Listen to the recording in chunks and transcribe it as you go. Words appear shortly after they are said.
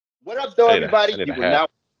What up, though, I everybody? need a You were hat. now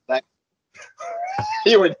black.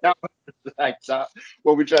 You were now black top,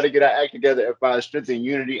 where we try to get our act together and find strength and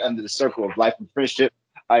unity under the circle of life and friendship.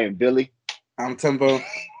 I am Billy. I'm Timbo.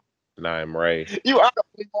 And I'm Ray. You are the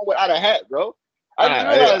only one without a hat, bro. I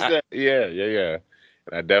didn't realize that. Yeah.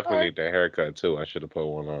 And I definitely All right. need that haircut too. I should have put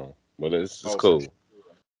one on, but it's Oh, for sure. cool.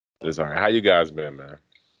 It's all right. How you guys been, man?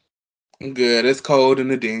 Good. It's cold in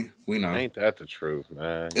the D. We know. Ain't that the truth,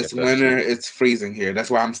 man? It's Get that winter. super. It's freezing here.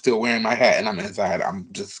 That's why I'm still wearing my hat and I'm inside. I'm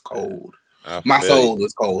just cold. I My feel soul you,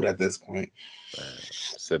 is cold at this point. man.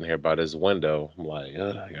 Sitting here by this window, I'm like,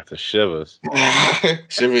 I got the shivers.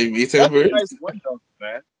 Shivering me That's a timbers. nice window,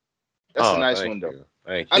 man. That's a Oh, nice thank window. you,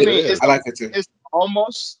 thank I you. It It mean, is. it's I is. like it too. it's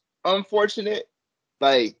almost unfortunate,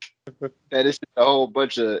 like that it's just a whole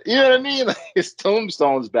bunch of you know what I mean. Like it's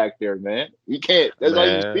tombstones back there, man. You can't. That's all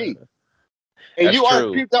you Man, see, and that's you aren't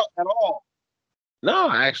true. creeped out at all.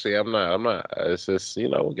 No, actually, I'm not. I'm not. It's just we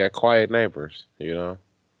got quiet neighbors. No,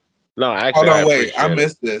 Hold actually, I on, wait. I appreciate it.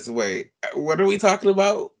 missed this. Wait. What are we talking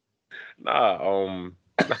about? Nah,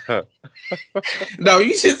 No,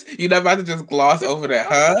 you're not about to just gloss over that,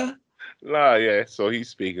 huh? nah, yeah. So he's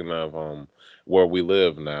speaking of where we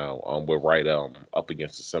live now. We're right up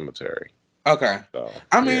against the cemetery. Okay. So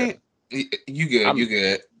I yeah, mean, you good. You I'm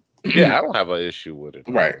good. yeah. I don't have an issue with it.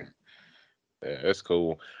 Right. Yeah, it's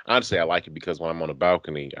cool. Honestly, I like it because when I'm on the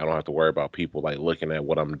balcony, I don't have to worry about people like looking at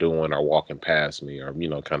what I'm doing or walking past me or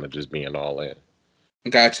kind of just being all in.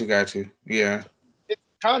 Got you. Got you. Yeah. It's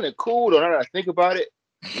kind of cool though. Now that I think about it,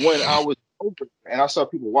 when I was over and I saw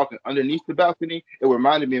people walking underneath the balcony, it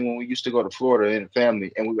reminded me when we used to go to Florida in the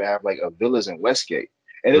family, and we would have like a villas in Westgate,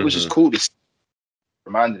 and it was just Hmm. cool to see,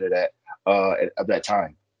 reminded of that of that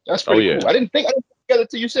time. That's Oh pretty cool. yeah. I didn't think together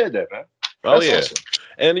till you said that, man. Oh That's yeah. awesome.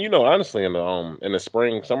 And honestly, in the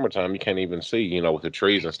spring, summertime, you can't even see, with the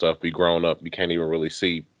trees and stuff be grown up, you can't even really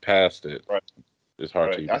see past it. Right, It's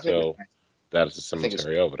hard to right. even tell that it's a I think it's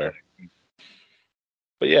cemetery over there.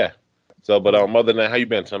 But yeah. So, but other than that, how you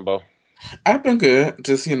been, Timbo? I've been good.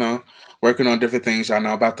 Just, working on different things. Y'all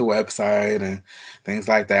know about the website and things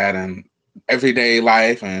like that and everyday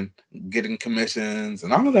life and getting commissions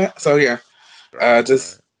and all of that. So yeah. Right, right.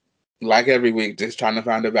 Just like every week, just trying to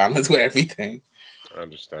find a balance with everything. I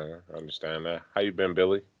understand that. How you been,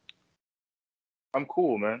 Billy? I'm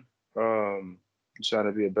cool, man. I'm trying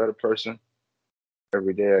to be a better person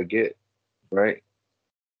every day I get, right?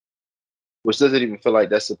 Which doesn't even feel like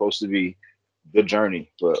that's supposed to be the journey,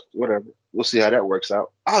 but whatever. We'll see how that works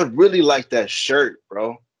out. I really like that shirt,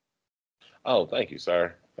 bro. Oh, thank you,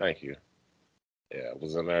 sir. Thank you. Yeah, I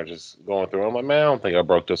was in there just going through. I'm like, man, I don't think I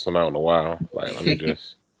broke this one out in a while. Like, let me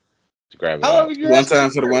just grab it How long out. have you One had this time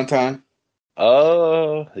for the shirt? one time.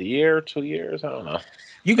 A year, 2 years, I don't know.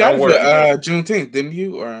 You I got don't it for wear it. Juneteenth, didn't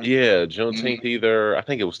you? Or Yeah, Mhm. Juneteenth either. I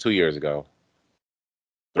think it was 2 years ago,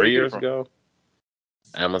 Where'd three you get it years from? ago.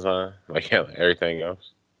 Amazon, like yeah, everything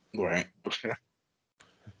else. Right.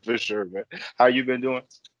 For sure, man. How you been doing?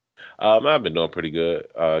 I've been doing pretty good.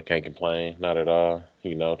 Can't complain, not at all.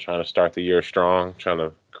 Trying to start the year strong, trying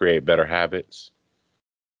to create better habits.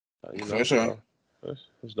 For sure. So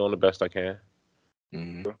just doing the best I can.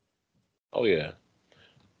 Mhm. Oh yeah,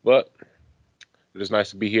 but it is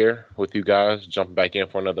nice to be here with you guys, jumping back in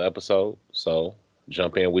for another episode. So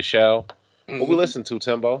jump in, we shall. What we Mhm. listen to,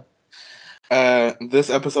 Timbo? This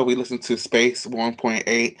episode we listened to Space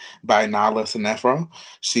 1.8 by Nala Senefro.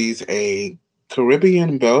 She's a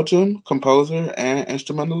Caribbean Belgium composer and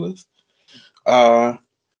instrumentalist. Uh,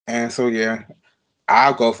 and so yeah,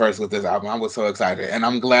 I'll go first with this album. I was so excited, and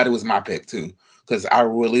I'm glad it was my pick too, because I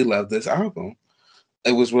really love this album.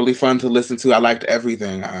 It was really fun to listen to. I liked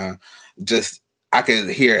everything. Just I could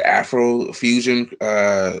hear Afro fusion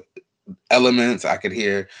elements. I could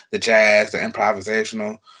hear the jazz, the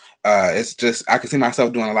improvisational. It's just I could see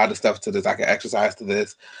myself doing a lot of stuff to this. I could exercise to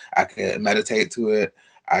this. I could meditate to it.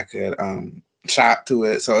 I could shop to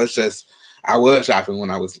it. So it's just I was shopping when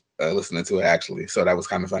I was listening to it actually. So that was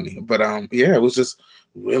kind of funny. But yeah, it was just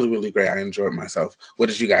really really great. I enjoyed myself. What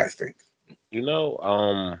did you guys think?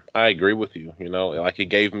 I agree with you. Like it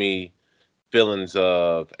gave me feelings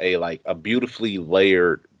of a beautifully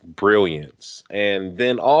layered brilliance, and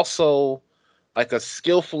then also like a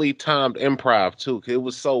skillfully timed improv too. 'Cause it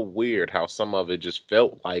was so weird how some of it just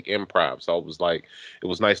felt like improv. So it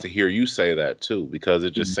was nice to hear you say that too, because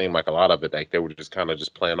it just seemed like a lot of it like they were just kind of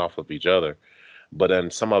just playing off of each other. But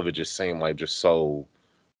then some of it just seemed like just so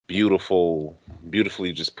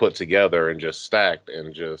beautifully just put together and just stacked,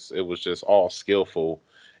 and just it was just all skillful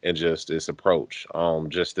and just this approach.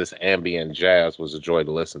 Just this ambient jazz was a joy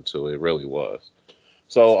to listen to. It really was.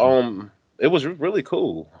 So it was really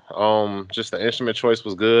cool. Just the instrument choice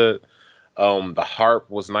was good. The harp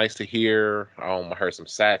was nice to hear. I heard some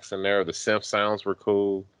sax in there. The synth sounds were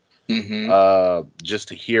cool. Mm-hmm. Just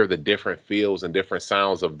to hear the different feels and different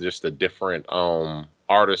sounds of just the different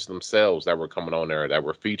artists themselves that were coming on there that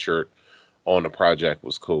were featured on the project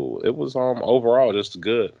was cool. It was overall just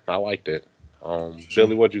good. I liked it.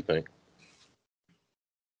 Billy, what'd you think?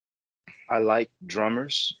 I like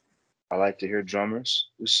drummers. I like to hear drummers.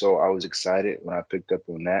 So I was excited when I picked up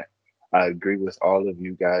on that. I agree with all of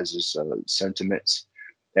you guys' sentiments.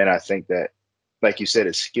 And I think that, like you said,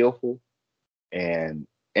 it's skillful and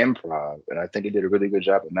improv. And I think they did a really good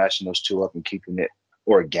job of matching those two up and keeping it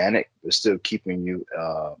organic, but still keeping you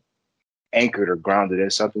anchored or grounded in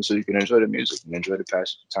something so you can enjoy the music and enjoy the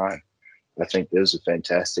passage of time. I think there's a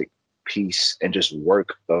fantastic piece and just work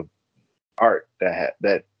of art that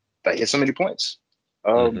hit so many points.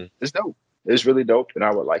 Hmm. It's dope. It's really dope, and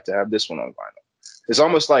I would like to have this one on vinyl. It's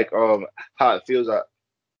almost like how it feels.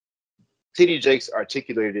 TD Jakes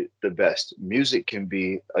articulated it the best. Music can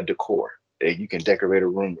be a decor. You can decorate a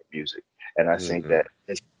room with music, and I think Hmm. that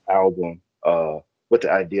this album, with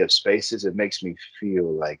the idea of spaces, it makes me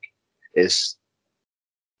feel like it's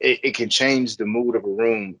it can change the mood of a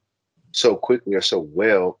room so quickly or so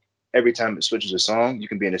well. Every time it switches a song, you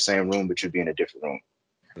can be in the same room, but you'll be in a different room.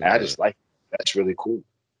 And I Hmm. just like that's really cool.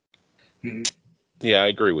 Mm-hmm. Yeah, I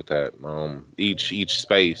agree with that. Each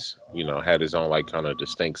space, had its own like kind of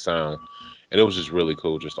distinct sound, and it was just really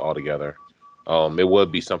cool just all together. It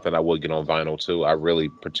would be something I would get on vinyl too. I really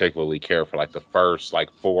particularly care for like the first like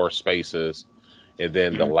four spaces, and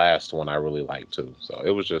then the Mhm. last one I really like too. So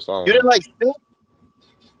it was just I You don't know didn't like Stick?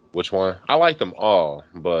 which one. I like them all,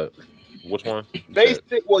 but which one you Space said?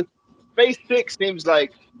 Stick was Space Stick seems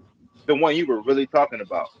like the one you were really talking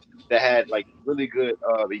about that had like really good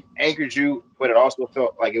it anchored you, but it also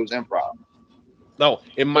felt like it was improv. No,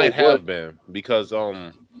 it So might it was have been because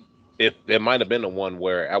if it might have been the one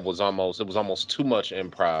where it was almost too much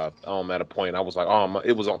improv at a point. I was like,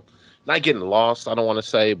 it was not getting lost, I don't want to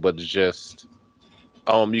say, but just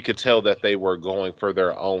you could tell that they were going for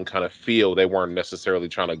their own kind of feel. They weren't necessarily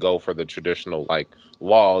trying to go for the traditional like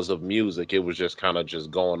laws of music. It was just kind of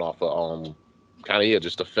just going off of kind of yeah,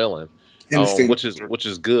 just a feeling. Instinct. Which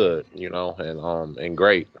is good, and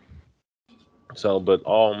great. So but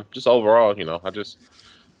just overall, I just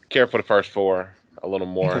care for the first four a little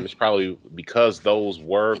more, Okay. and it's probably because those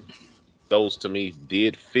to me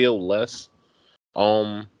did feel less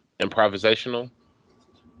um improvisational,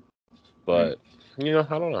 mm, but I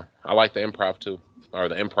don't know. I like the improv too, or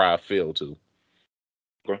the improv feel too.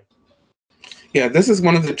 okay. Yeah, this is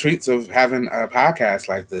one of the treats of having a podcast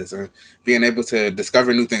like this and being able to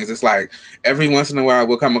discover new things. It's like every once in a while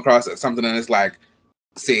we'll come across something and it's like,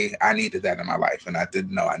 see, I needed that in my life and I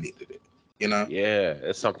didn't know I needed it. You know? Yeah,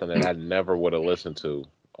 it's something that I never would have listened to,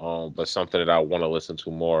 but something that I want to listen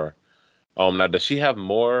to more. Now does she have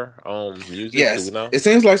more music? Do we Yes, know? it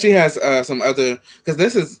seems like she has some other because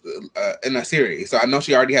this is in a series, so I know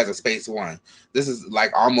she already has a Space One. This is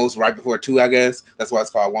like almost right before two, I guess. That's why it's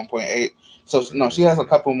called 1.8. So no, she has a Mm,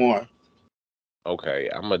 couple more. okay,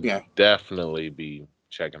 I'm gonna Yeah. definitely be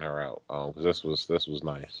checking her out. Because this was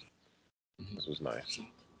nice. This was nice.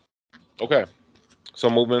 Okay, so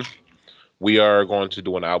moving. We are going to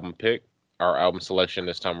do an album pick. Our album selection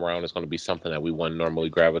this time around is going to be something that we wouldn't normally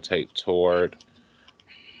gravitate toward.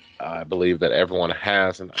 I believe that everyone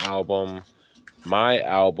has an album. My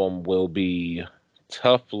album will be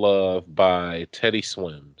Tough Love by Teddy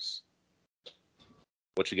Swims.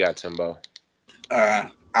 What you got, Timbo?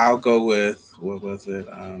 I'll go with what was it?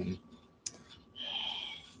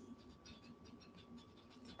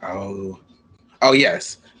 Oh, oh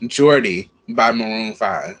yes, Jordy by Maroon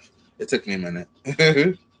Five. It took me a minute.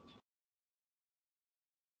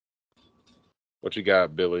 What you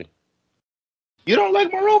got, Billy? You don't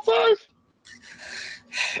like Maroon 5?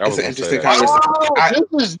 I It's was an gonna say interesting that too. conversation. Oh,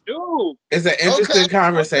 this is new. It's an Okay. interesting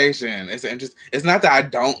conversation. It's an interest. It's not that I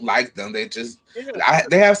don't like them. They just Yeah.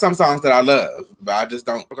 they have some songs that I love, but I just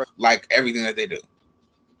don't Okay. like everything that they do.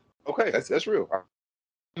 Okay. That's it. That's real.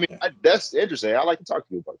 I mean, Yeah. that's interesting. I like to talk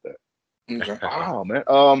to you about that. Okay. Wow, man.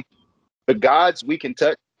 The Gods We Can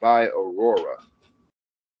Touch by Aurora.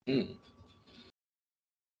 Mm.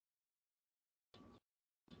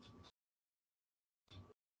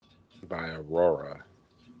 By Aurora.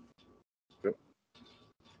 Yep.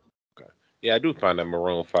 Okay. Yeah, I do find that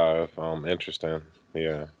Maroon Five interesting.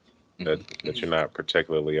 Yeah, that you're not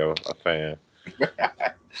particularly a fan.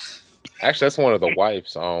 Actually, that's one of the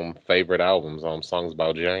wife's favorite albums. Songs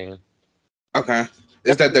about Jane. Okay.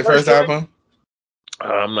 Is That's that the their first first joint. album?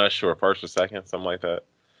 I'm not sure, first or second, something like that.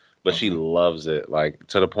 but she loves it, like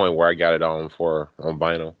to the point where I got it on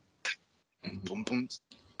vinyl. Boom, boom,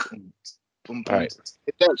 boom, boom, All boom. right,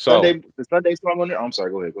 Is that so the Sunday song on there? I'm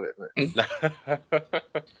sorry. Go ahead. all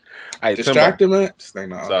right, Timbo. Distracted, man. Just like,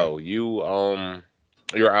 no, okay. So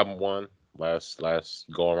your album won last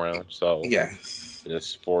go around. So Yes.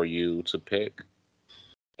 it's for you to pick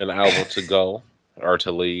an album to go or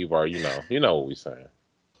to leave, or you know what we saying.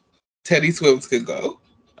 Teddy Swims could go.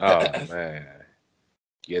 Oh man,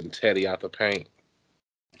 getting Teddy out the paint.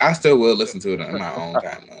 I still will listen to it in my own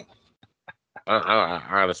time though. I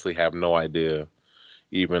honestly have no idea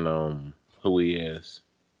even who he is.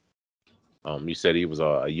 You said he was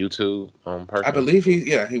a YouTube I person. believe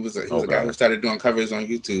he was a guy Okay, who started doing covers on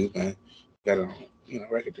YouTube and got a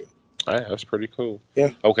record deal. all right, that's pretty cool. Yeah.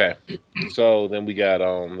 Okay, so then we got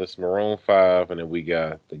this Maroon 5, and then we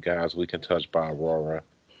got the Guys We Can Touch by Aurora.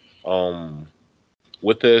 Um,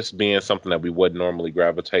 with this being something that we would normally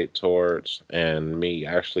gravitate towards, and me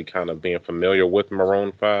actually kind of being familiar with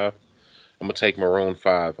Maroon 5, I'm gonna take Maroon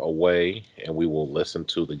 5 away, and we will listen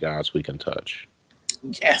to the Guys We Can Touch.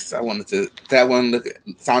 Yes, I wanted to. That one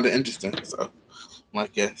sounded interesting, so I'm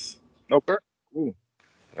like, yes. Okay. Cool.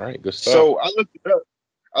 All right, good stuff. So I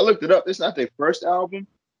looked it up. It's not their first album,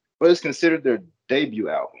 but it's considered their debut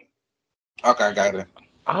album. Okay, I got it.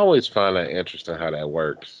 I always find that interesting how that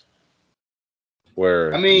works.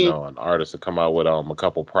 Where I mean, an artist will come out with a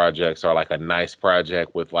couple projects or like a nice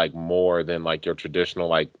project with like more than like your traditional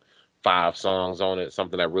like 5 songs on it,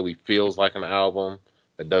 something that really feels like an album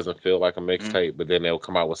that doesn't feel like a mixtape, but then they'll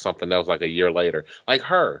come out with something else like a year later. Like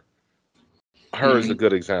her. Her is a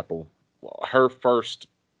good example. Her first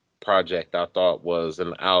project I thought was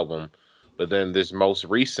an album, but then this most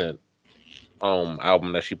recent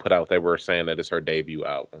album that she put out, they were saying that it's her debut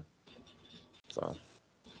album. So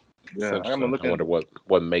it's yeah, I'm gonna interesting. look I at wonder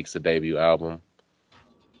what makes a debut album.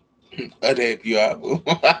 A debut album.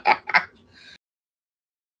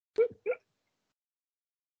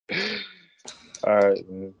 All right,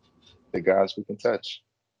 man. The Guys We Can Touch.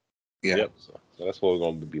 Yeah. Yep. So that's what we're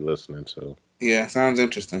going to be listening to. Yeah, sounds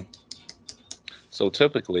interesting. So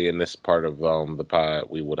typically in this part of the pod,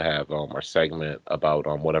 we would have our segment about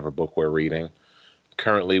whatever book we're reading.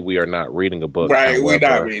 Currently, we are not reading a book. Right, we not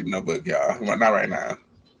However, reading no book, y'all. Not right now. To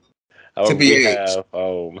however, be we aged. have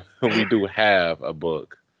we do have a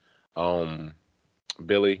book. Um,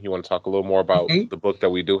 Billy, you want to talk a little more about Mhm. the book that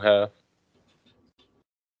we do have?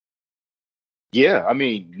 Yeah, I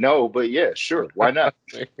mean, no, but yeah, sure. Why not?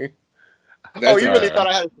 Oh, That's you really interesting. thought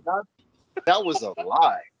I had a synopsis? That was a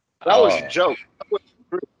lie. That was a Oh, joke. That was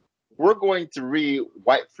true. We're going to read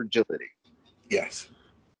White Fragility. Yes.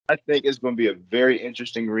 I think it's going to be a very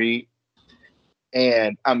interesting read.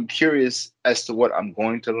 And I'm curious as to what I'm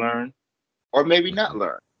going to learn or maybe not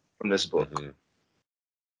learn from this book.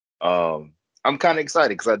 mhm. I'm kind of excited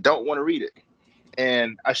because I don't want to read it.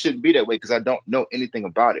 And I shouldn't be that way because I don't know anything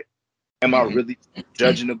about it. Am I really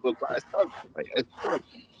judging the book by itself?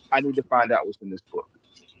 I need to find out what's in this book.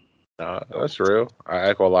 That's real. I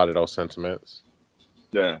echo a lot of those sentiments.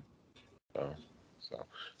 Yeah.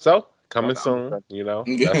 So coming I'm soon.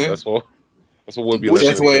 excited. That's what we'll be Which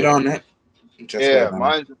Just listening wait to. on it. Just Yeah, wait on it.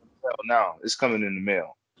 mine's in the mail now. It's coming in the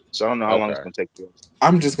mail. So I don't know how long it's Okay. going to take yours.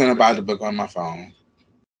 I'm just gonna buy the book on my phone.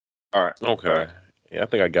 All right. Okay. Yeah, I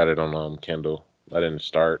think I got it on Kindle. I didn't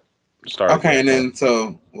start it Okay, yet and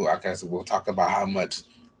though. then I guess we'll talk about how much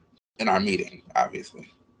in our meeting,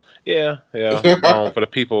 obviously. Yeah. For the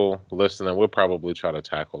people listening, we'll probably try to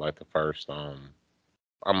tackle like the first.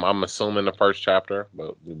 I'm assuming the first chapter,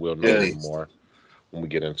 but we'll know At a Yeah. little least. more when we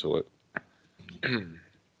get into it. All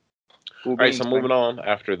Cool right. So beans, man. moving on.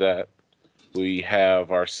 After that, we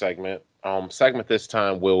have our segment. Segment this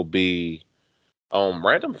time will be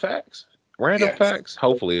random facts. Random Yes. facts.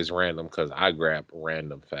 Hopefully, it's random because I grab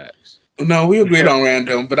random facts. No, we agreed on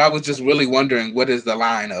random, but I was just really wondering what is the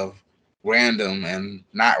line of random and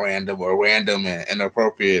not random or random and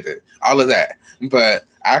inappropriate, all of that. But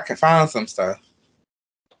I can find some stuff.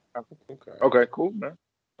 Okay. Okay, cool, man.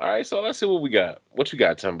 All right. So let's see what we got. What you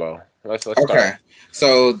got, Timbo? Let's Okay. start.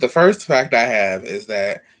 So the first fact I have is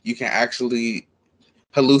that you can actually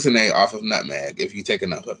hallucinate off of nutmeg if you take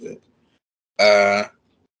enough of it.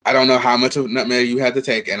 I don't know how much of nutmeg you had to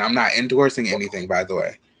take, and I'm not endorsing anything, by the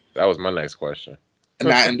way. That was my next question.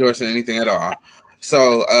 Not endorsing anything at all.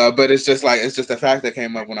 So, but it's just a fact that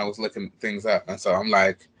came up when I was looking things up, and so I'm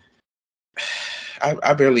like,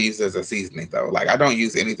 I barely use it as a seasoning though. Like I don't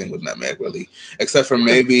use anything with nutmeg really, except for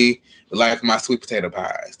maybe like my sweet potato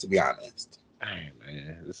pies. To be honest, Hey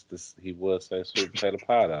man, this he was saying sweet potato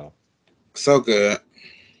pie though. so good.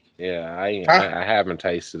 Yeah, Huh? I haven't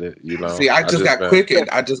tasted it. You know, See, I I just just got been quickened.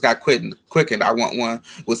 I just got quickened. I want one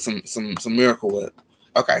with some Miracle Whip.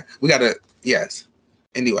 Okay, we gotta. Yes.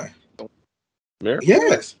 Anyway, Miracle Whip.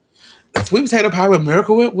 yes. Sweet potato pie with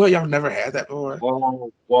Miracle Whip. What, y'all never had that before?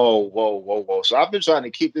 Whoa, whoa, whoa, whoa, whoa. So I've been trying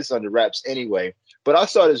to keep this under wraps anyway. But I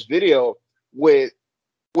saw this video with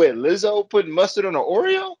Lizzo putting mustard on an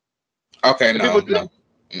Oreo. Okay, And people no, think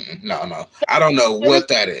no, no. I don't know yeah, this what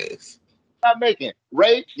that is. I'm making.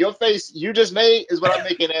 Ray, your face you just made is what I'm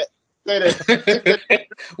making at. Say that.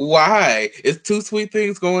 Why? It's two sweet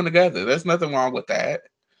things going together. There's nothing wrong with that.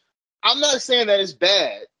 I'm not saying that it's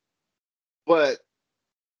bad, but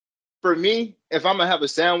for me, if I'm gonna have a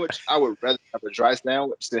sandwich, I would rather have a dry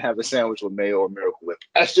sandwich than have a sandwich with mayo or Miracle Whip.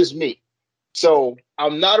 That's just me. So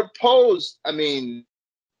I'm not opposed. I mean,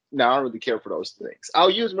 no, I don't really care for those things. I'll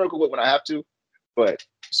use Miracle Whip when I have to, but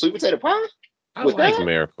sweet potato pie I with like that,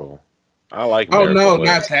 Miracle. I like Oh Miracle no, Whip.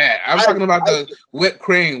 not that. I was I talking about like the it. whipped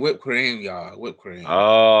cream, y'all. Whipped cream.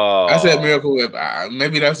 I said Oh, Miracle Whip.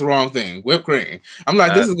 Maybe that's the wrong thing. Whipped cream. I'm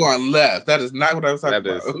like, this that is going left. That is not what I was talking that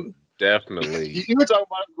about. is definitely You were talking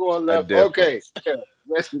about going a left. Okay. difference. Yeah.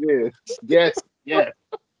 Yes, it is. Yes, yes.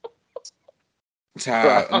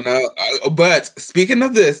 Child, no. But speaking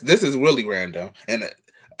of this is really random. And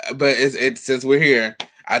but it's since we're here,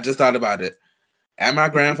 I just thought about it. At my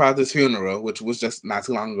grandfather's funeral, which was just not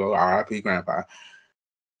too long ago, R.I.P. Grandpa.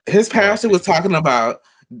 His pastor R.I.P. was talking about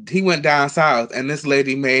he went down south and this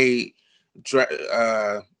lady made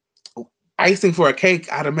uh, icing for a cake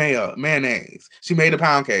out of mayonnaise. She made a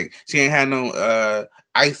pound cake. She ain't had no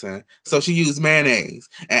icing, so she used mayonnaise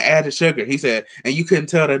and added sugar. He said, and you couldn't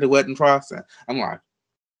tell that it wasn't frosting. I'm like,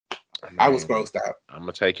 I I was mean, grossed out. I'm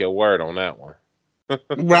gonna take your word on that one.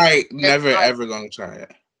 Right, If never I ever gonna try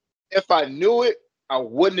it. if I knew it, I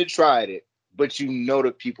wouldn't have tried it. But you know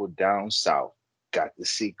the people down south got the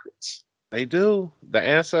secrets. They do. The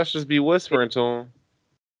ancestors be whispering to them.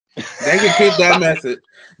 They can keep that message.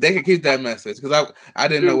 They can keep that message because I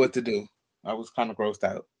didn't know Dude, what to do. I was kind of grossed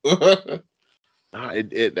out. That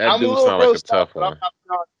I'm a do little sound like a grossed out, tough but I'm one. not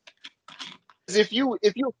proud. 'Cause if you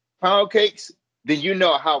pound cakes, then you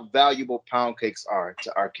know how valuable pound cakes are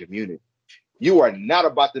to our community. You are not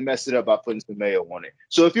about to mess it up by putting some mayo on it.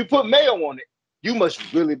 So if you put mayo on it, you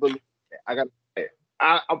must really believe it. I got to say it.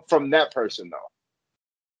 I'm from that person though.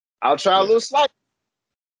 I'll try a Yeah. little slice.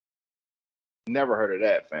 Never heard of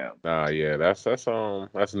that, fam. Nah, yeah, that's a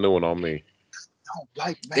new one on me. I don't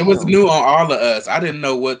like It was mayo. new on all of us. I didn't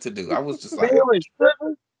know what to do. I was just like, Mayo and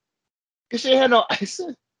sugar? Cause she had no ice.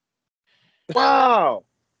 Wow.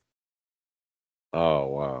 Oh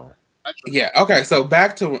wow. I tried. yeah, okay. So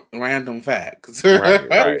back to random facts, Right,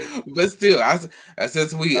 right. but still,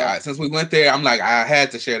 since we went there, I'm like, I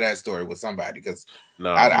had to share that story with somebody because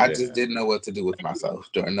No, I just yeah. didn't know what to do with myself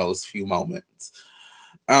during those few moments.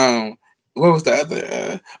 Um, what was the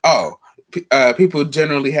other? People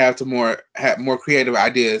generally have more creative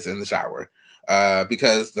ideas in the shower,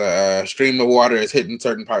 because the stream of water is hitting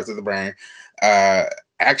certain parts of the brain. Uh,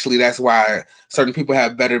 Actually, that's why certain people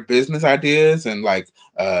have better business ideas and like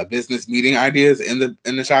business meeting ideas in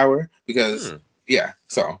the shower because Hmm. yeah.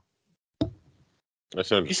 So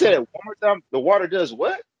That's You said interesting. it one more time. The water does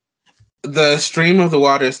what? the stream of the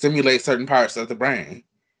water stimulates certain parts of the brain.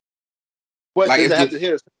 What Like does if it you have to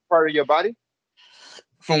hit a certain part of your body?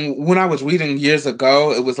 from when I was reading years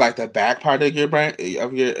ago, it was like the back part of your brain,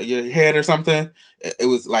 of your head or something. It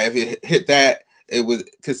was like if it hit that, it was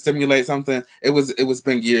could stimulate something. It was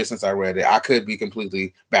been years since I read it. I could be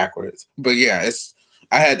completely backwards, but yeah,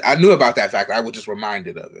 I knew about that fact. I was just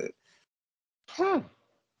reminded of it. Huh.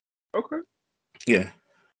 Okay. Yeah.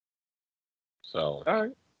 So All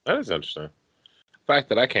right. that is interesting. Fact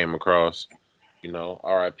that I came across,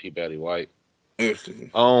 R.I.P. Betty White.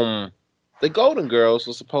 Interesting. Um, the Golden Girls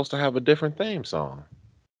was supposed to have a different theme song.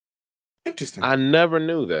 Interesting. I never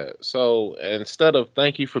knew that. So instead of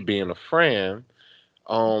 "Thank You for Being a Friend,"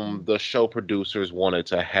 the show producers wanted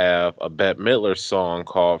to have a Bette Midler song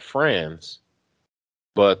called "Friends,"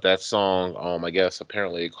 but that song, I guess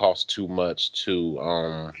apparently it cost too much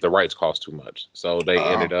to the rights cost too much, so they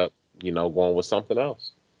Uh, ended up, going with something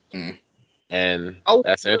else. mm. And Oh,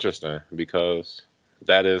 that's interesting because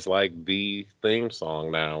that is like the theme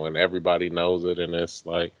song now, and everybody knows it, and it's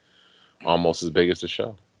like almost as big as the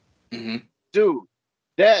show. Hmm. dude,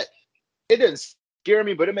 that it doesn't scare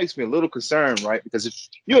me, but it makes me a little concerned, right? Because if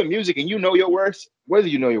you're in music and you know your worth, whether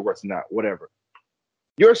you know your worth or not, whatever,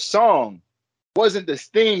 your song wasn't the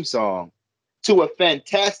theme song to a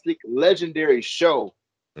fantastic, legendary show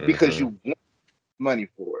because Hmm. you want money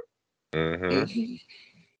for it. Hmm. Hmm.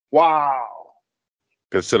 Wow.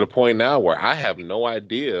 Because to the point now where I have no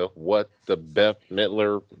idea what the Beth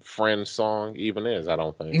Midler Friends song even is. I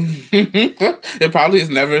don't think. It probably has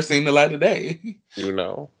never seen the light of day. You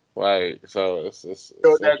know, like so it's So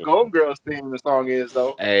that interesting. Golden Girls theme the song is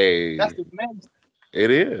though. That's Hey, the name.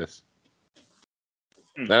 it is.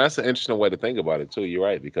 Hmm. Now that's an interesting way to think about it too. You're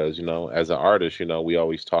right because as an artist, we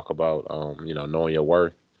always talk about knowing your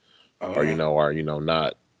worth Oh or yeah,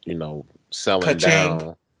 not selling ka-ching.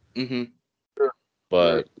 down. Mm-hmm. Sure. Sure.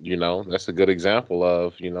 But that's a good example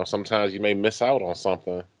of sometimes you may miss out on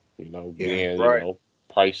something. Yeah. Being Right.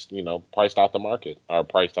 priced out the market or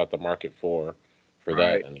priced out the market for that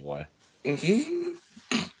Right. anyway. Mm-hmm.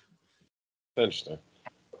 Interesting.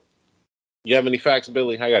 You have any facts,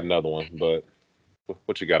 Billy? I got another one, but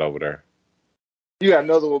what you got over there? You got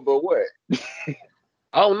another one, but what?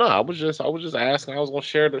 Oh no, I was just asking. I was gonna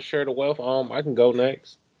share the wealth. I can go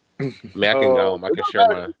next. I mean, I can go. I It can don't share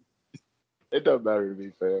matter. my. It doesn't matter to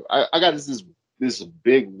me, fam. I got this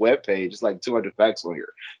big web page. It's like 200 facts on here.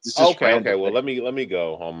 It's just Okay, okay. random Well, things. let me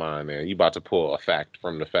go on mine. Then you about to pull a fact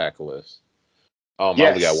from the fact list. I only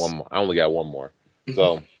got one Yes. more. I only got one more.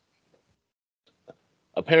 So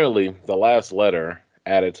apparently, the last letter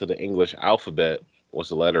added to the English alphabet was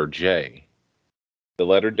the letter J. The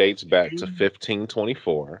letter dates back to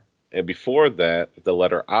 1524, and before that, the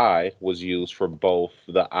letter I was used for both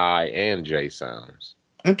the I and J sounds.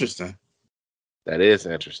 Interesting. That is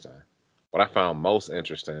interesting. What I found most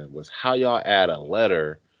interesting was how y'all add a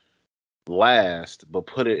letter last but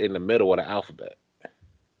put it in the middle of the alphabet.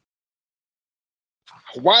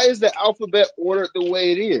 Why is the alphabet ordered the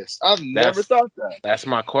way it is? I've never That's thought that. that's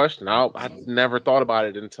my question. I never thought about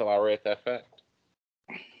it until I read that fact.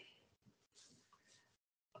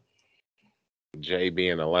 J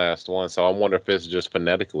being the last one, so I wonder if it's just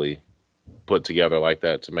phonetically put together like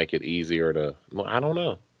that to make it easier to. Well, I don't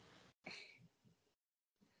know.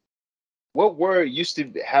 What word used to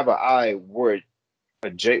have an I word a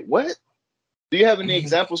J? What? Do you have any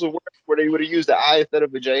examples of words where they would have used the I instead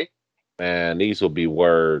of a J? Man, these will be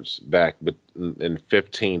words back in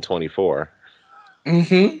 1524.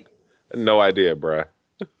 Mm-hmm. No idea, bruh.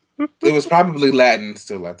 It was probably Latin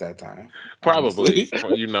still at that time, Probably,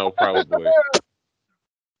 honestly. probably.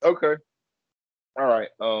 Okay. All right.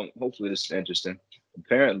 Hopefully this is interesting.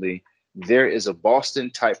 Apparently, there is a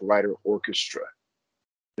Boston typewriter orchestra.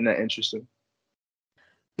 Isn't that interesting?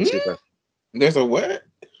 Let's see if I. There's a what?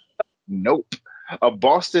 Nope. A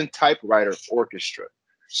Boston typewriter orchestra.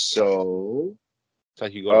 So It's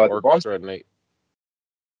like you go to the Boston. orchestra and they.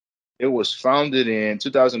 It was founded in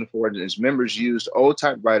 2004, and its members used old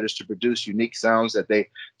typewriters to produce unique sounds that they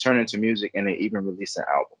turn into music, and they even released an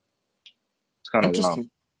album. It's kind of wild.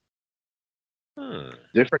 Interesting.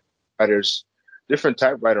 Different typewriters, different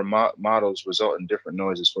typewriter models result in different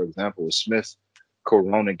noises. For example, a Smith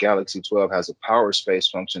Corona Galaxy 12 has a power space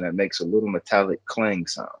function that makes a little metallic clang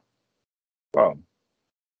sound. Wow.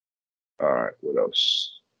 All right. What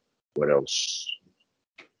else? What else?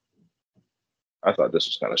 I thought this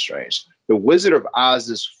was kind of strange. The Wizard of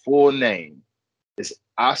Oz's full name is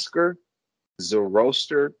Oscar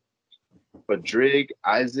Zoroaster Badrig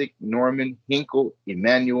Isaac Norman Hinkle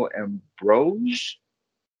Emmanuel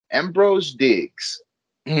Ambrose Diggs.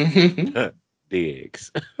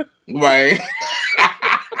 Diggs. Right.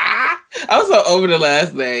 I'm so over the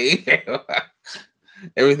last name.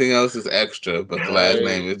 Everything else is extra, but the last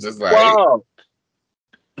name is just like. Wow.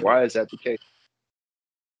 Why is that the case?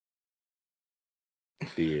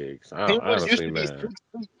 Diggs. Penguins used Honestly, to be man. 6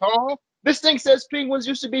 feet tall. This thing says penguins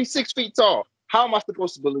used to be 6 feet tall. How am I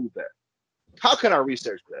supposed to believe that? How can I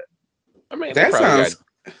research that? I mean, they That probably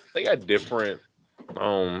sounds. got different.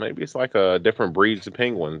 Maybe it's like a different breeds of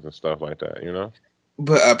penguins and stuff like that.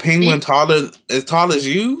 But a penguin as tall as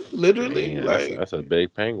you, literally, Man, like that's a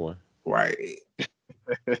big penguin. right.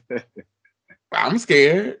 I'm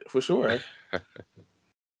scared for sure.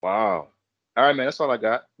 Wow. All right, man. That's all I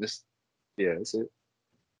got. Yeah, that's it.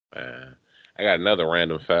 Man, I got another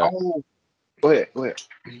random fact. Oh, go ahead. Go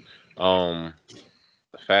ahead.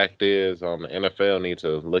 The fact is, the NFL need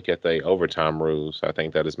to look at their overtime rules. I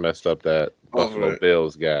think that is messed up that Buffalo Over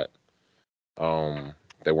Bills got.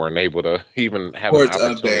 They weren't able to even have an sports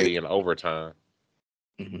update. opportunity in overtime.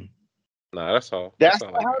 Mm-hmm. Nah, that's all. That's That's all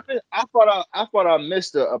I what got. happened. I thought I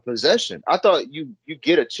missed a possession. I thought you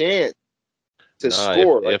get a chance to Nah, if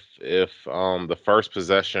score. Like, if the first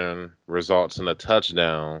possession results in a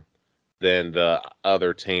touchdown, then the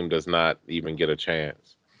other team does not even get a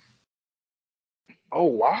chance. oh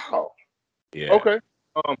wow. Yeah. Okay.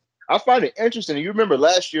 Um, I find it interesting. You remember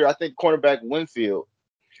last year? I think cornerback Winfield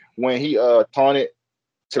when he taunted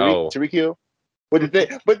Oh, Tariq Hill. But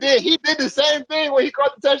then he did the same thing when he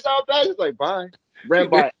caught the touchdown pass. It's like, bye. Ran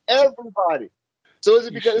by everybody. So is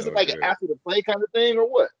it because it's like an after the play kind of thing or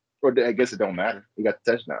what? Or I guess it don't matter. He got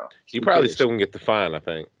the touchdown. He probably still gonna get the fine, I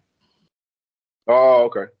think. Oh,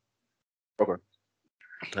 okay. Okay.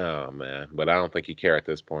 Oh man, but I don't think he cared at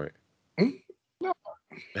this point. No.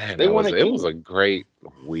 Man, it was a great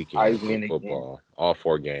weekend for football. All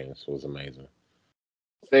 4 games was amazing.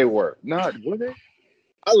 They were not, were they?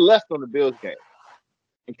 I left on the Bills game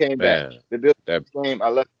and came back. The Bills game, I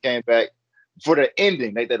left, came back for the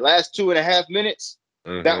ending. Like the last 2.5 minutes,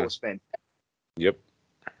 that was fantastic. Yep,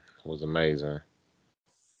 it was amazing.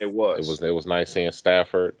 It was. It was nice seeing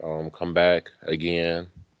Stafford come back again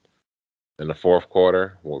in the fourth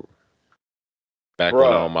quarter. Back when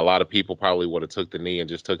a lot of people probably would have took the knee and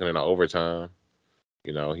just took it into overtime.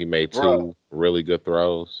 You know, he made 2 really good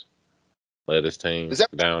throws. Led his team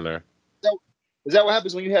down there. Is that what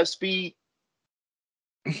happens when you have speed?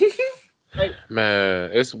 Man,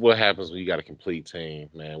 it's what happens when you got a complete team,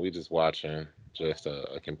 man. We just watching just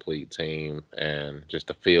a complete team and just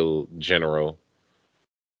a field general.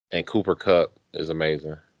 And Cooper Kupp is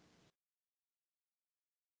amazing.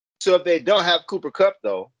 So if they don't have Cooper Kupp,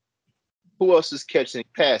 though, who else is catching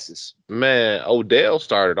passes? Man, Odell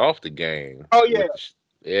started off the game. Oh, yeah.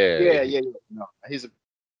 Yeah. No, he's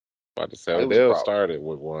about to say Odell started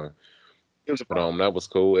with one. It was a problem. That was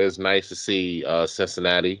cool. It's nice to see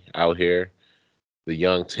Cincinnati out here, the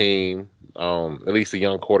young team, at least a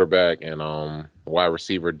young quarterback and wide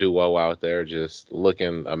receiver duo out there, just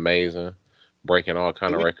looking amazing, breaking all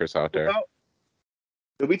kind of records out there.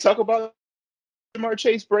 Did we talk about Ja'Marr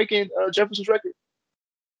Chase breaking Jefferson's record?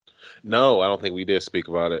 No, I don't think we did speak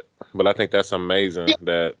about it, but I think that's amazing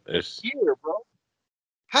that it's here, bro.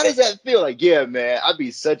 How does that feel? Like, yeah, man, I'd be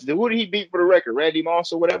such. Who did he beat for the record? Randy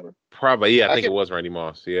Moss or whatever? Probably, yeah. I think it was Randy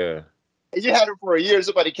Moss. Yeah. If you had him for a year,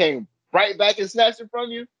 somebody came right back and snatched it from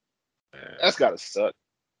you. Man. That's gotta suck.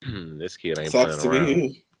 This kid ain't playing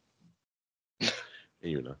around.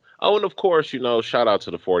 You know. Oh, and of course, shout out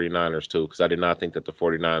to the 49ers too, because I did not think that the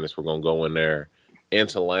 49ers were gonna go in there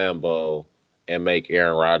into Lambeau and make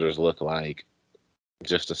Aaron Rodgers look like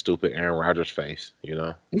just a stupid Aaron Rodgers face,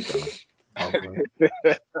 So.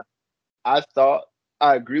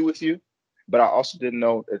 I agree with you, but I also didn't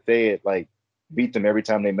know that they had beat them every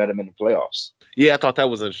time they met them in the playoffs. Yeah, I thought that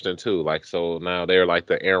was interesting too. So now they're like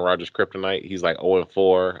the Aaron Rodgers kryptonite. He's like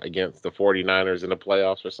 0-4 against the 49ers in the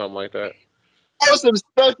playoffs or something like that. That was some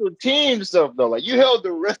special team stuff though. Like you held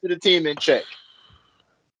the rest of the team in check.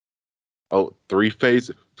 Oh, 3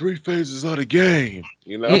 phases of the game.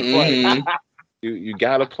 You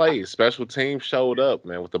gotta play. Special team showed up,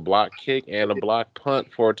 man, with a block kick and a block punt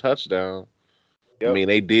for a touchdown. Yep. I mean,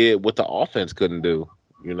 they did what the offense couldn't do.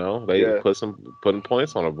 They putting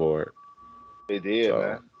points on the board. They did,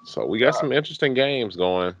 man. So we got some interesting games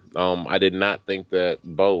going. I did not think that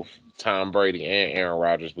both Tom Brady and Aaron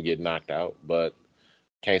Rodgers would get knocked out, but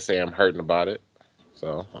can't say I'm hurting about it.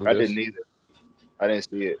 So I didn't either. I didn't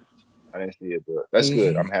see it, but that's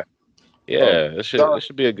good. I'm happy. Yeah, it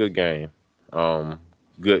should be a good game.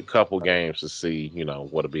 Good couple games to see,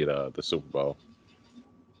 what'll be the Super Bowl.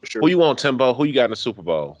 Sure. Who you want, Timbo? Who you got in the Super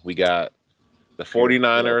Bowl? We got the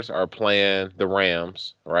 49ers are playing the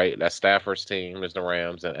Rams, right? That's Stafford's team is the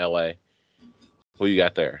Rams in LA. Who you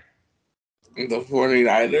got there? The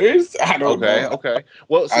 49ers? I don't know. Okay.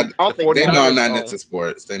 Well, see, they know I'm not into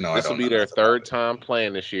sports. They know this will be their 3rd time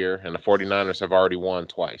playing this year, and the 49ers have already won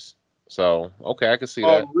twice. So, okay, I can see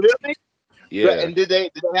that. Oh, really? Yeah. And did they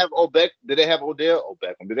have Odell? Did they have Odell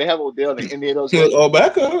in any of those games?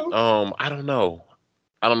 Beckham? I don't know.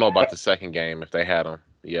 I don't know about the second game if they had him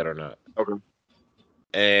yet or not. Okay.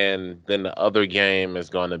 And then the other game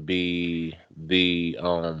is going to be the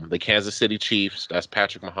Kansas City Chiefs. That's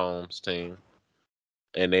Patrick Mahomes' team,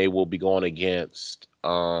 and they will be going against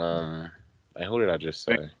who did I just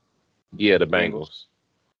say? Yeah, the Bengals.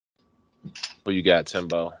 Who you got,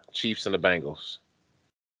 Timbo? Chiefs and the Bengals.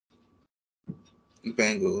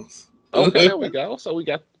 Bengals. Okay, there we go. So we're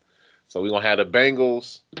gonna have the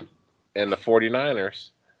Bengals and the 49ers.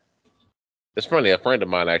 It's funny. A friend of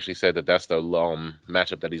mine actually said that that's the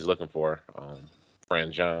matchup that he's looking for.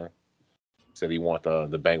 Friend John said he wants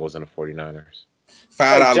the Bengals and the 49ers.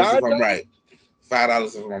 $5 if I'm right.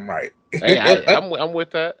 $5 if I'm right. Hey, I'm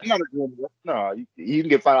with that. No, you can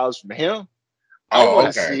get $5 from him.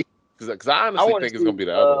 Okay. Because I honestly think it's gonna be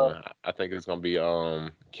the other one. I think it's gonna be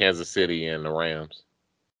Kansas City and the Rams.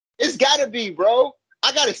 It's gotta be, bro.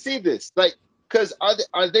 I gotta see this. Because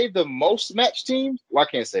are they the most matched teams? Well, I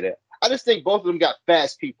can't say that. I just think both of them got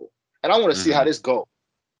fast people, and I want to see how this goes.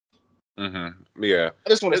 Mm-hmm. Yeah, I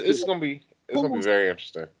just want to. It's gonna be. It's gonna be very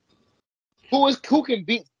interesting. Who can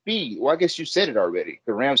beat speed? Well, I guess you said it already.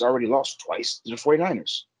 The Rams already lost twice to the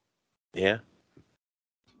 49ers. Yeah.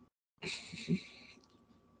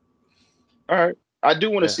 All right. I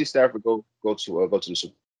do want to Yeah. see Stafford go to the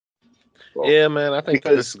Super Bowl. Yeah, man. I think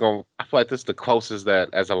Because this is gonna. I feel like this is the closest that,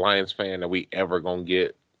 as a Lions fan, that we ever gonna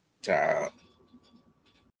get. Child.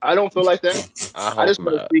 I don't feel like that. I I hope just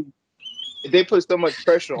want to not. see. They put so much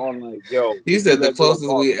pressure on, like, yo, He if you said the let go of closest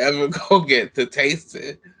Goff, we ever go get to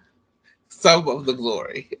tasting some of the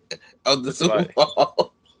glory of the It's Super like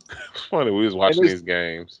Bowl. it's funny. We was and watching it's these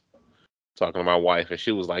games, talking to my wife, and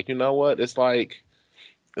she was like, "You know what? It's like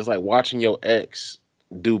watching your ex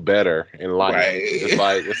do better in life. Right.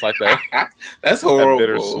 It's like that That's that horrible.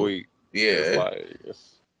 bittersweet. It's Yeah. like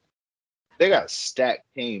they got a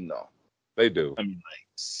stacked team though. they do. I mean, like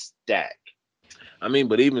stacked. I mean,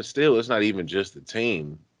 but even still, it's not even just the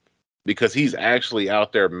team because he's actually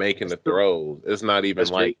out there making That's the true. throws. It's not even That's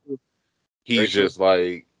very like true. Very he's true. just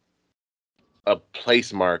like a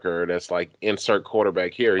place marker that's like insert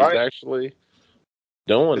quarterback here. He's Right? actually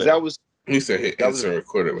doing Because it. He said hit that was insert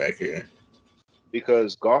quarterback here.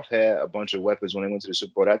 because Goff had a bunch of weapons when they went to the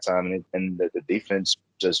Super Bowl that time, and the defense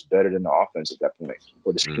just better than the offense at that point,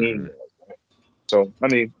 or the scheme. Hmm. was, right? So I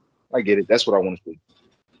mean, I get it. That's what I want to see.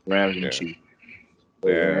 Rams and Yeah, Chiefs.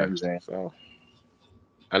 Or yeah. Rams and So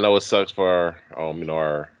I know it sucks for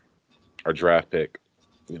our draft pick.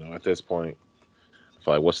 At this point, I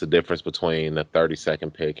feel like what's the difference between the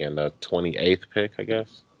 32nd pick and the 28th pick? I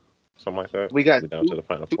guess something like that. we got We down to two the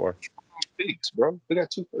final two four. picks, bro. We got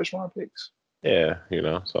 2 first-round picks. Yeah,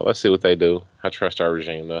 so let's see what they do. I trust our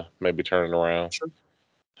regime to maybe turn it around Sure.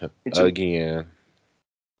 Me too. again.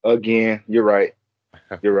 Again, you're right.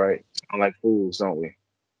 You're right. I'm like fools, don't we?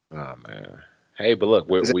 Oh man. Hey, but look,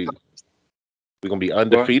 Is it we're gonna be what?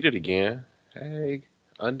 undefeated again. Hey,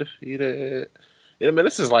 undefeated. Yeah, man,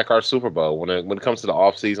 this is like our Super Bowl. When it comes to the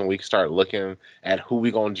off season, we can start looking at who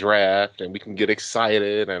we gonna draft, and we can get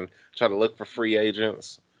excited and try to look for free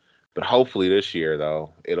agents. But hopefully this year,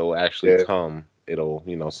 though, it'll actually Yeah. come. It'll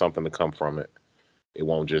something to come from it. It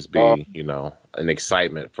won't just Uh, be an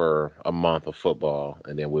excitement for a month of football,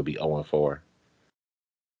 and then we'll be 0-4.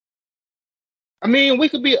 I mean, we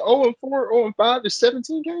could be 0-4, 0-5 to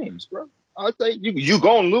 17 games, bro. I'll tell you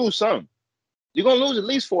gonna lose some. You're gonna lose at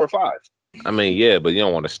least 4 or 5. I mean, yeah, but you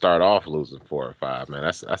don't want to start off losing 4 or 5, man.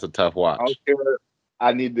 That's a tough I don't watch. care.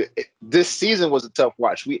 I need to. This season was a tough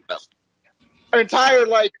watch. Our entire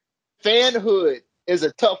like fanhood is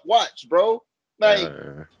a tough watch, bro. Like,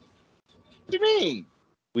 Uh, what do you mean?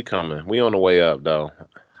 we coming. We on the way up, though.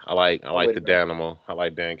 I Oh, like wait the a minute. Danimal. I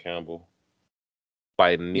like Dan Campbell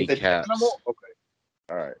fighting You said kneecaps. animal? Okay.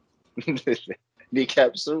 All right.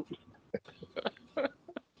 Kneecap soup.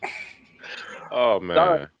 Oh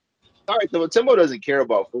Sorry. man, Sorry, Timbo doesn't care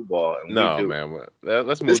about football, and we no do. man.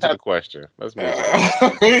 Let's This move to the happened. question. Let's move to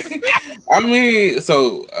the question. I mean,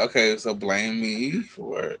 so okay, so blame me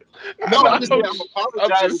for it. I No, I'm No, just saying mean, I'm I'm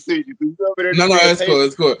apologizing just to you because you're over there no, just no, being it's cool, patient.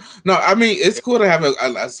 it's cool. No, I mean, it's cool to have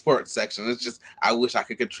a sports section. It's just I wish I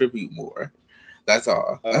could contribute more. That's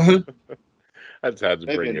all. Uh, I just had to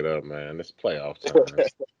bring maybe. it up, man. It's playoff time.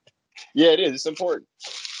 Yeah, it is. It's important.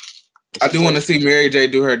 It's I do want to important. see Mary J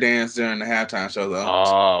do her dance during the halftime show, though.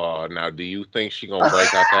 Oh, now do you think she gonna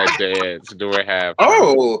break out that dance during halftime?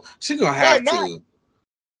 Oh, she gonna Why have not? to.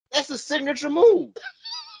 That's a signature move.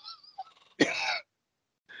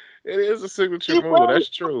 It is a signature She move. will. That's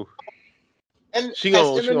true. And She has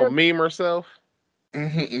gonna she gonna Eminem meme herself.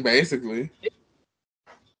 Basically.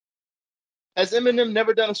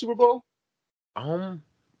 never done a Super Bowl?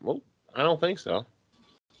 Well, I don't think so.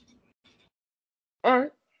 All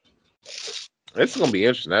right. This is gonna be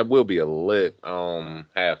interesting. That will be a lit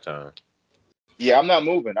halftime. Yeah, I'm not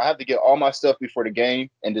moving. I have to get all my stuff before the game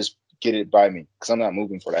and just get it by me because I'm not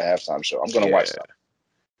moving for the halftime show. I'm gonna Yeah. watch that.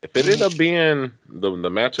 If it end up being the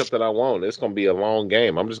matchup that I want, it's gonna be a long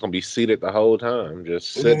game. I'm just gonna be seated the whole time.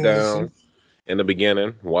 Just sit down in the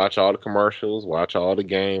beginning, watch all the commercials, watch all the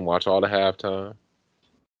game, watch all the halftime.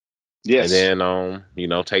 And Yes.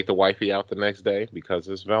 then take the wifey out the next day because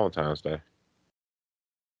it's Valentine's Day.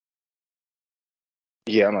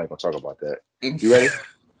 Yeah, I'm not gonna talk about that. You ready?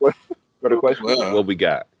 What for the question? What we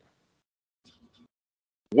got?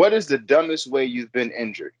 What is the dumbest way you've been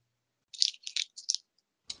injured?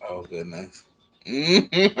 Oh goodness.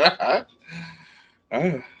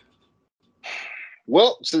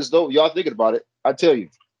 Well, since though y'all thinking about it, I tell you,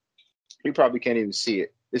 you probably can't even see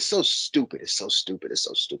it. It's so stupid. It's so stupid. It's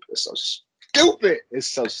so stupid. It's so stupid. It's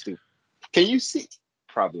so stupid. Can you see?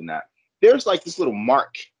 Probably not. There's like this little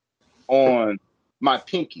mark on my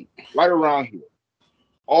pinky, right around here,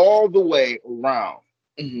 all the way around.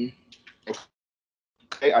 Mhm.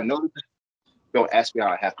 Okay, I know this. Don't ask me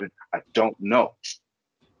how it happened. I don't know.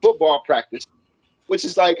 Football practice, which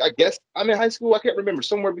is like, I guess I'm in high school. I can't remember.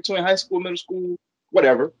 Somewhere between high school, middle school,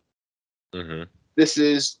 whatever. Mm-hmm. This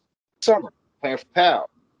is summer, playing for Pal.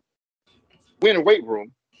 We're in the weight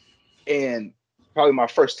room, and probably my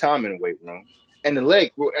first time in the weight room. And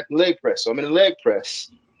we're at the leg press. So I'm in the leg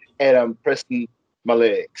press, and I'm pressing my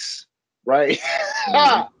legs, right?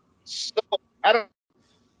 Mhm. So I don't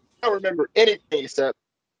remember anything except,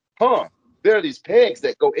 there are these pegs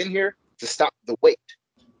that go in here to stop the weight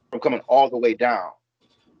from coming all the way down.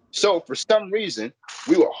 So for some reason,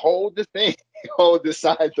 we would hold the thing, hold this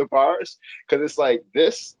side of the bars, because it's like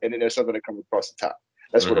this, and then there's something that comes across the top.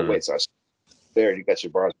 That's where the Mhm. weights are. There, and you got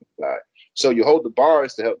your bars on the side. So you hold the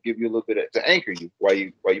bars to help give you a little bit to anchor you while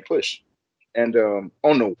you push. And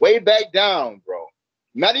on the way back down, bro,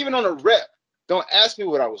 not even on a rep. Don't ask me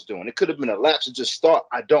what I was doing. It could have been a lapse of just thought.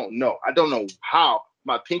 I don't know. I don't know how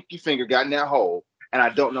my pinky finger got in that hole, and I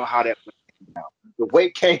don't know how that went down. The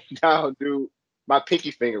weight came down, dude. My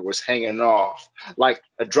pinky finger was hanging off like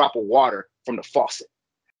a drop of water from the faucet.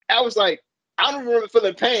 I was like, I don't remember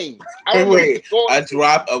feeling pain. I remember Wait, going, a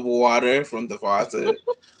drop of water from the faucet.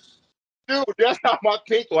 dude, that's how my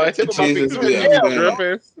pinky, the Like tip of my pinky Jesus was be a held, bro.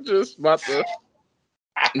 fence. dripping, just about to.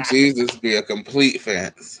 Jesus be a complete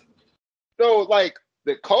fence. So like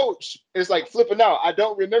the coach is like flipping out. I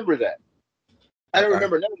don't remember that. I don't Okay.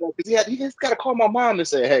 remember none of that because he just got to call my mom and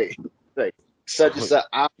say, hey, like such and such.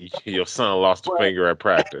 Your son lost a finger at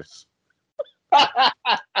practice.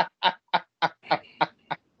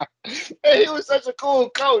 Hey, he was such a cool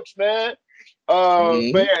coach, man. But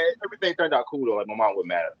Mhm. yeah, everything turned out cool though. Like my mom was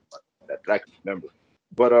mad at that I can remember.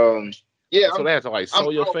 But yeah, So they had to like I'm sew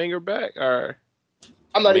your finger back, or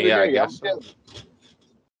I'm I not mean, even yeah, I there yet. guess so.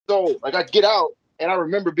 So like I get out and I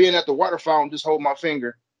remember being at the water fountain, just holding my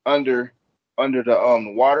finger under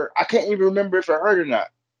the water. I can't even remember if it hurt or not.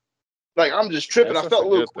 Like I'm just tripping. I That's felt a a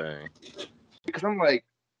little good thing. because I'm like,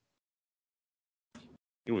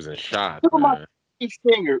 He was in shock, look at my man.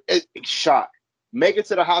 finger, it shot. Make it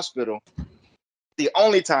to the hospital. The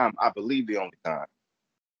only time, I believe the only time,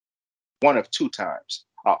 one of two times,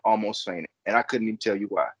 I almost fainted. And I couldn't even tell you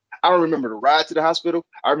why. I don't remember the ride to the hospital.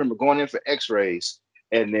 I remember going in for x-rays.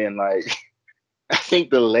 And then like I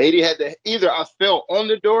think the lady had to either I fell on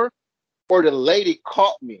the door or the lady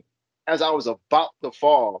caught me as I was about to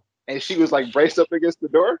fall. And she was like braced up against the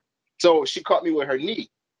door. So she caught me with her knee.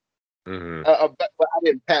 Hmm. But I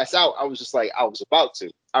didn't pass out. I was just like, I was about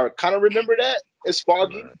to. I kind of remember that. It's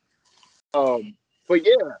foggy. Right. But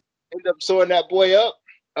yeah, ended up sewing that boy up,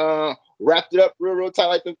 wrapped it up real tight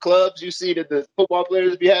like the clubs you see that the football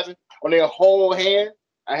players be having on their whole hand.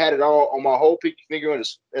 I had it all on my whole pinky finger.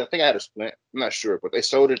 I think I had a splint. I'm not sure, but they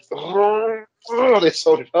sewed it. They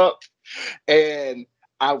sewed it up, and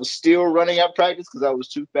I was still running at practice because I was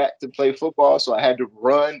too fat to play football, so I had to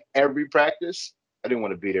run every practice. I didn't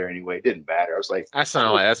want to be there anyway. It didn't matter. I was like, I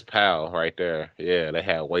sound like that's pal right there. Yeah, they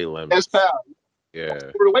had weight that's limits. pal. Yeah.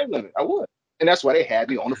 Over the weight limit. I would. And that's why they had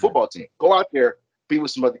me on the football team. Go out there, be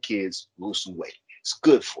with some other kids, lose some weight. It's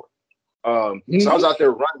good for you. So I was Mhm. out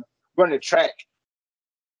there running the track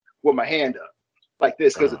with my hand up like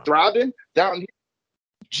this because of Uh, throbbing down here.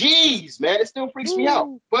 Jeez, man, it still freaks me out.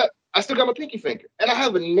 woo. But I still got my pinky finger. And I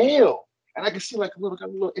have a nail. And I can see like got a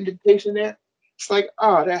little indentation there. It's like,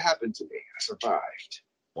 oh, that happened to me. I survived.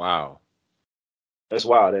 Wow. That's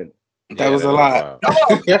wild, isn't it? That Yeah, was a that is lot. wild.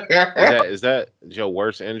 Oh, Is that your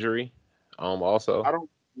worst injury? Also. I don't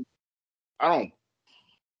I don't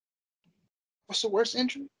what's the worst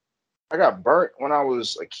injury? I got burnt when I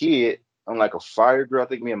was a kid on like a fire drill. I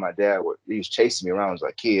think me and my dad he was chasing me around as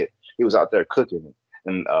a kid. He was out there cooking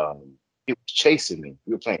and he was chasing me.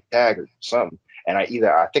 We were playing tag or something. And I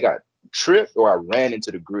think I tripped or I ran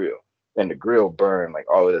into the grill. And the grill burned like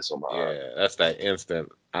all of this on my arm. Yeah, that's that instant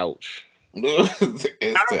ouch. I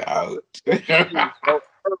Instant don't out. remember, bro.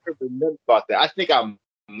 I don't remember about that. I think I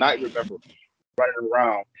might remember running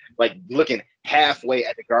around like looking halfway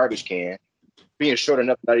at the garbage can being short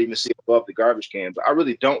enough not even see above the garbage can, but I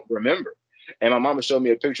really don't remember. And my mama showed me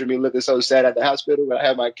a picture of me looking so sad at the hospital when I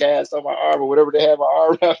had my cast on my arm or whatever they had my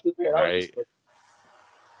arm after that. I was Right. just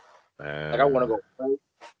like I want to Man,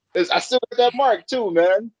 go. I still got that mark too,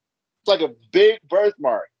 man. It's like a big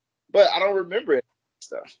birthmark, but I don't remember it.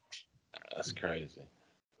 Stuff. that's crazy.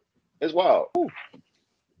 It's wild.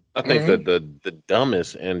 I think Mhm. the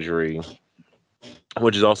dumbest injury,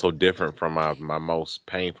 which is also different from my most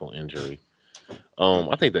painful injury.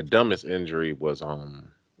 I think the dumbest injury was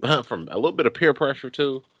from a little bit of peer pressure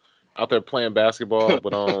too. Out there playing basketball,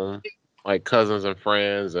 but like cousins and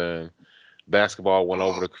friends, and basketball went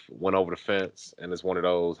over the fence, and it's one of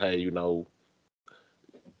those, hey,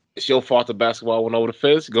 it's your fault the basketball went over the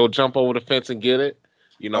fence. Go jump over the fence and get it.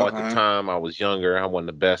 At the Uh-huh. time I was younger. I wasn't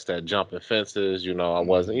the best at jumping fences. I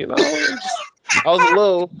wasn't. I was a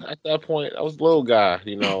little at that point. I was a little guy.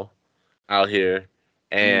 Out here,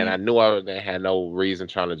 and I knew I had no reason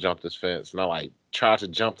trying to jump this fence, and I like tried to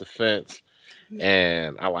jump the fence,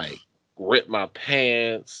 and I like ripped my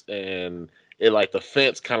pants, and it like the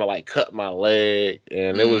fence kind of like cut my leg,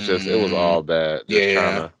 and it was all bad. Just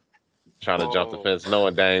Yeah. trying to jump the fence,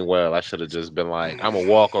 knowing dang well I should have just been like, I'm gonna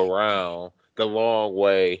walk around the long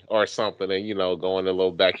way or something, and go in the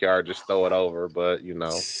little backyard, just throw it over. But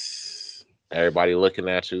everybody looking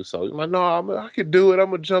at you, so you're like, no, I can do it.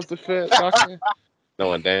 I'm gonna jump the fence. I can,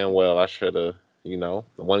 knowing damn well I should have,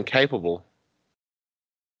 wasn't capable.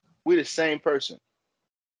 We the same person.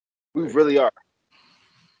 We really are.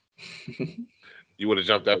 You would have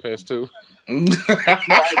jumped that fence too? No,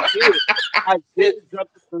 I did. I did jump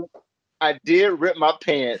the fence. I did rip my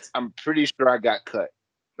pants. I'm pretty sure I got cut.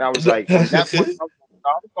 And I was like, from that point, I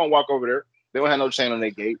was gonna walk over there. They don't have no chain on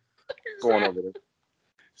their gate. Going over there.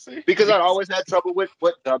 See? Because I always had trouble with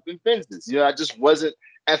jumping fences. I just wasn't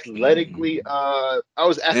athletically. I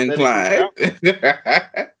was athletically inclined.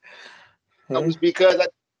 That was because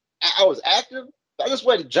I was active. I just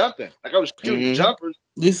wasn't jumping. Like I was shooting jumpers.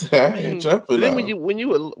 Jumping. But then when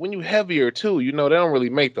you heavier too, they don't really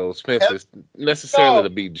make those fences necessarily to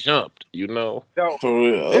be jumped. No, for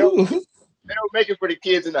real. They don't make it for the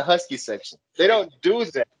kids in the husky section. They don't do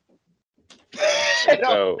that. They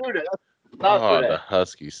don't do that. Not for that. The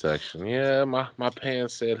husky section. Yeah, my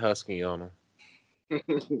pants said husky on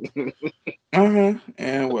them.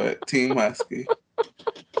 And what? Team Husky.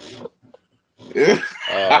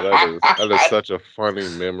 That is such a funny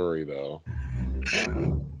memory, though.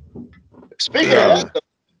 Speaking of that,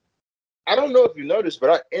 I don't know if you noticed, but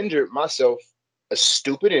I injured myself a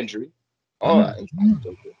stupid injury.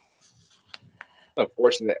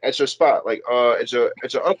 Unfortunate. At your spot, like at your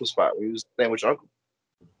uncle's spot. We was staying with your uncle.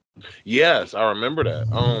 Yes, I remember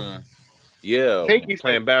that. Yeah, Pinky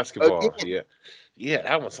playing basketball. Yeah,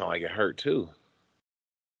 that one sounded like it hurt too.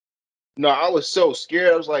 No, I was so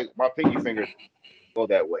scared. I was like, my pinky finger go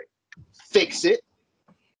that way. Fix it.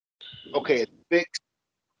 Okay, it's fixed.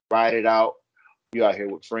 Ride it out. You out here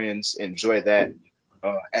with friends. Enjoy that.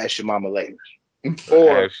 Ask your mama later.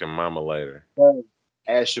 Or ask your mama later.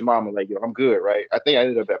 Ask your mama like, yo, I'm good, right? I think I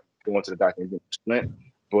ended up going to the doctor and getting a splint,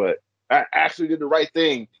 but I actually did the right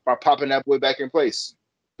thing by popping that boy back in place.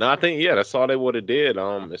 No, I think that's all they would have did.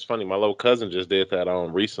 It's funny, my little cousin just did that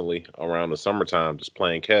recently around the summertime, just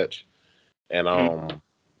playing catch, and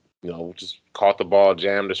just caught the ball,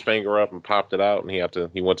 jammed his finger up, and popped it out, and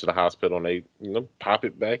he went to the hospital, and they pop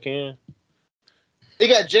it back in. It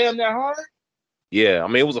got jammed that hard? Yeah, I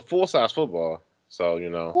mean it was a full-size football, so we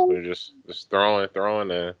were just throwing,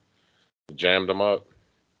 and jammed them up.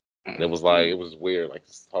 And it was weird, like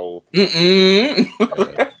this whole.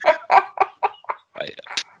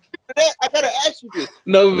 I gotta ask you this.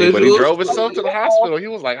 No, but he drove himself to the hospital. He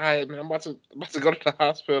was like, "All right, man, I'm about to go to the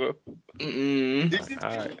hospital." Did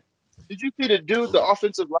you see the dude, the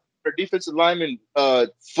offensive lineman or defensive lineman,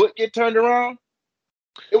 foot get turned around?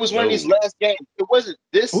 It was one of these last games. It wasn't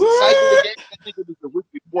this cycle of games. I think it was the week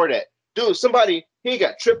before that. Dude, he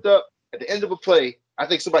got tripped up at the end of a play. I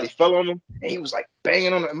think somebody fell on him, and he was like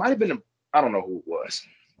banging on him. It might have been I don't know who it was.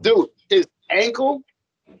 Dude, his ankle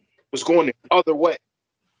was going the other way.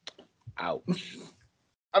 Ouch.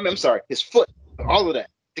 I'm sorry, his foot, all of that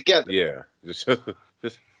together. Yeah, just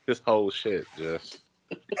this whole shit, just.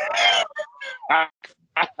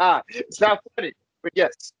 It's not funny, but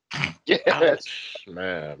yes. Ouch,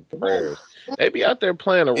 man, prayers. They be out there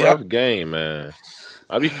playing a rough game, man.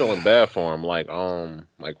 I be feeling bad for him, like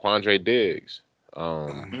Quandre Diggs,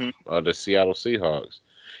 the Seattle Seahawks.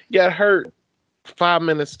 Got hurt 5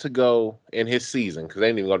 minutes to go in his season because they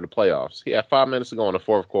didn't even go to the playoffs. He had 5 minutes to go in the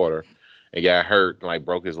fourth quarter and got hurt and like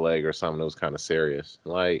broke his leg or something that was kind of serious.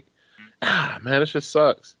 Like, man, it just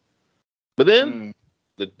sucks. But then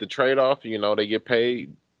the trade-off, they get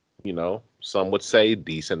paid, some would say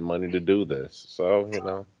decent money to do this. So,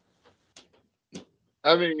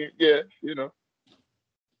 I mean, yeah,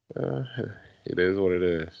 it is what it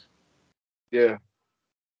is. Yeah.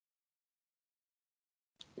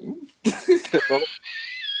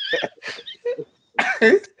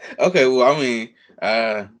 Okay, well, I mean,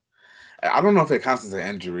 I don't know if it counts as an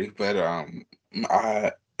injury, but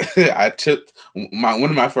I chipped one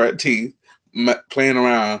of my front teeth playing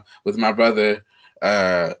around with my brother,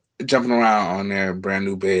 jumping around on their brand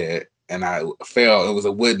new bed, and I fell. It was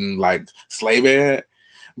a wooden like sleigh bed,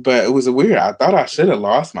 but it was weird. I thought I should have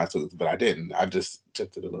lost my tooth, but I didn't. I just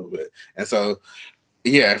chipped it a little bit, and so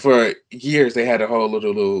yeah, for years they had a whole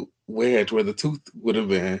little wedge where the tooth would have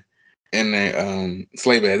been in the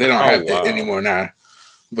sleigh bed. They don't Oh have it wow. anymore now,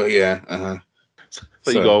 but yeah.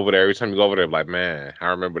 So you go over there every time you go over there, like, man, I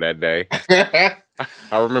remember that day.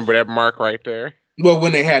 I remember that mark right there. Well,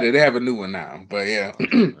 when they had it, they have a new one now. But yeah.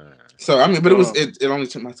 Man. So I mean, but it only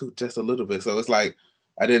chipped my tooth just a little bit. So it's like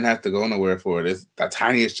I didn't have to go nowhere for it. It's the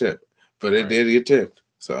tiniest chip, but it did get chipped.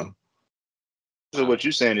 So what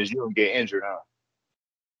you're saying is you don't get injured, huh?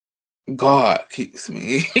 God keeps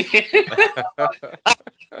me.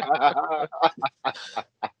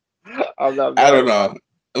 I'm not I mad don't about know.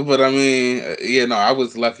 But I mean, yeah, no, I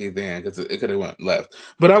was lucky then because it could have went left.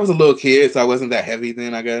 But I was a little kid, so I wasn't that heavy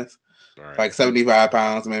then, I guess. Right. Like 75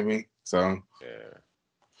 pounds maybe. So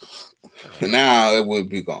yeah. now it would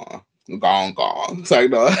be gone. Gone. It's like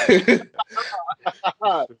no.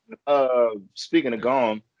 Speaking of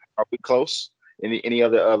gone, are we close? Any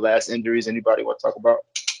other last injuries anybody want to talk about?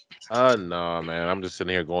 No, man. I'm just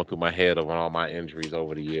sitting here going through my head of all my injuries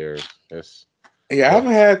over the years. Yeah, I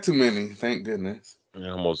haven't had too many, thank goodness. I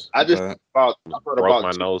almost I just broke about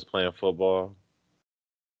my two. nose playing football.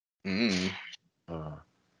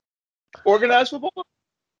 Organized football?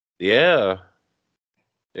 Yeah,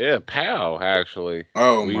 pal. Actually,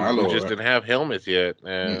 Oh we my Lord, just didn't have helmets yet,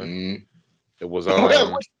 and it was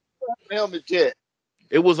helmet yet.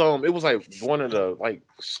 It was like one of the like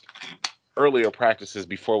earlier practices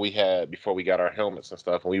before we got our helmets and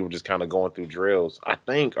stuff, and we were just kind of going through drills. I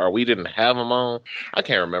think, or we didn't have them on. I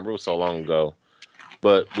can't remember. It was so long ago,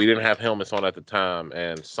 but we didn't have helmets on at the time,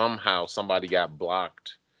 and somehow somebody got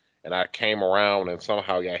blocked, and I came around and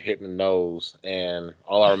somehow got hit in the nose, and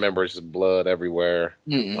all I remember is just blood everywhere.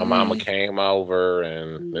 My mama came over,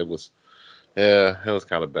 and it was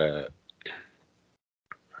kind of bad.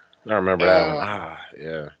 I remember that one.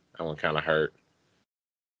 Yeah, that one kind of hurt.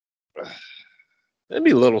 It'd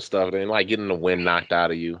be little stuff then, like getting the wind knocked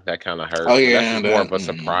out of you. That kind of hurts. Oh But yeah, that's just more of a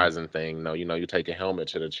surprising thing. No, you take a helmet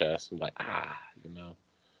to the chest and like,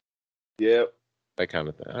 Yep. That kind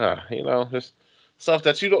of thing. Just stuff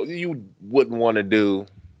that you wouldn't want to do,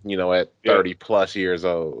 at 30 plus years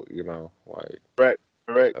old. Like correct.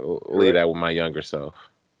 Leave that with my younger self.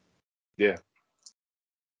 Yeah.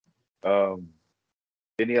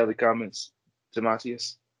 Any other comments,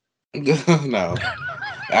 Timothyus? No.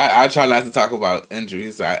 I try not to talk about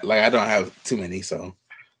injuries. I don't have too many, so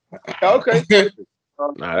okay.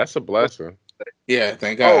 Nah, that's a blessing. Yeah,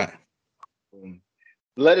 thank God.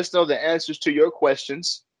 Let us know the answers to your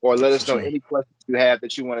questions, or let us know any questions you have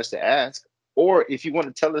that you want us to ask, or if you want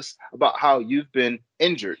to tell us about how you've been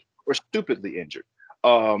injured or stupidly injured.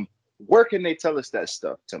 Where can they tell us that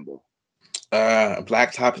stuff, Timbo?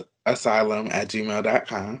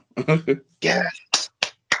 blacktopasylum@gmail.com. Yes.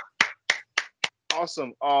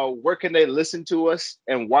 Awesome. Where can they listen to us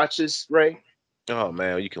and watch us, Ray? Oh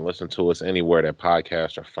man, you can listen to us anywhere that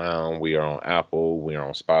podcasts are found. We are on Apple, we are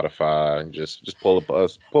on Spotify. Just pull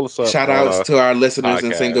us up. Shout outs to our listeners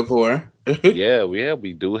in Singapore.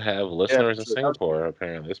 we do have listeners in Singapore.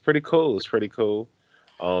 Apparently, it's pretty cool.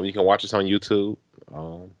 You can watch us on YouTube.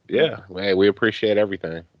 Man, we appreciate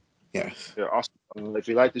everything. Yes. Yeah, awesome. If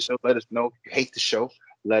you like the show, let us know. If you hate the show,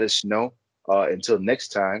 let us know. Until next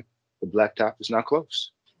time, the Blacktop is not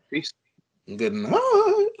closed. Peace. Good night.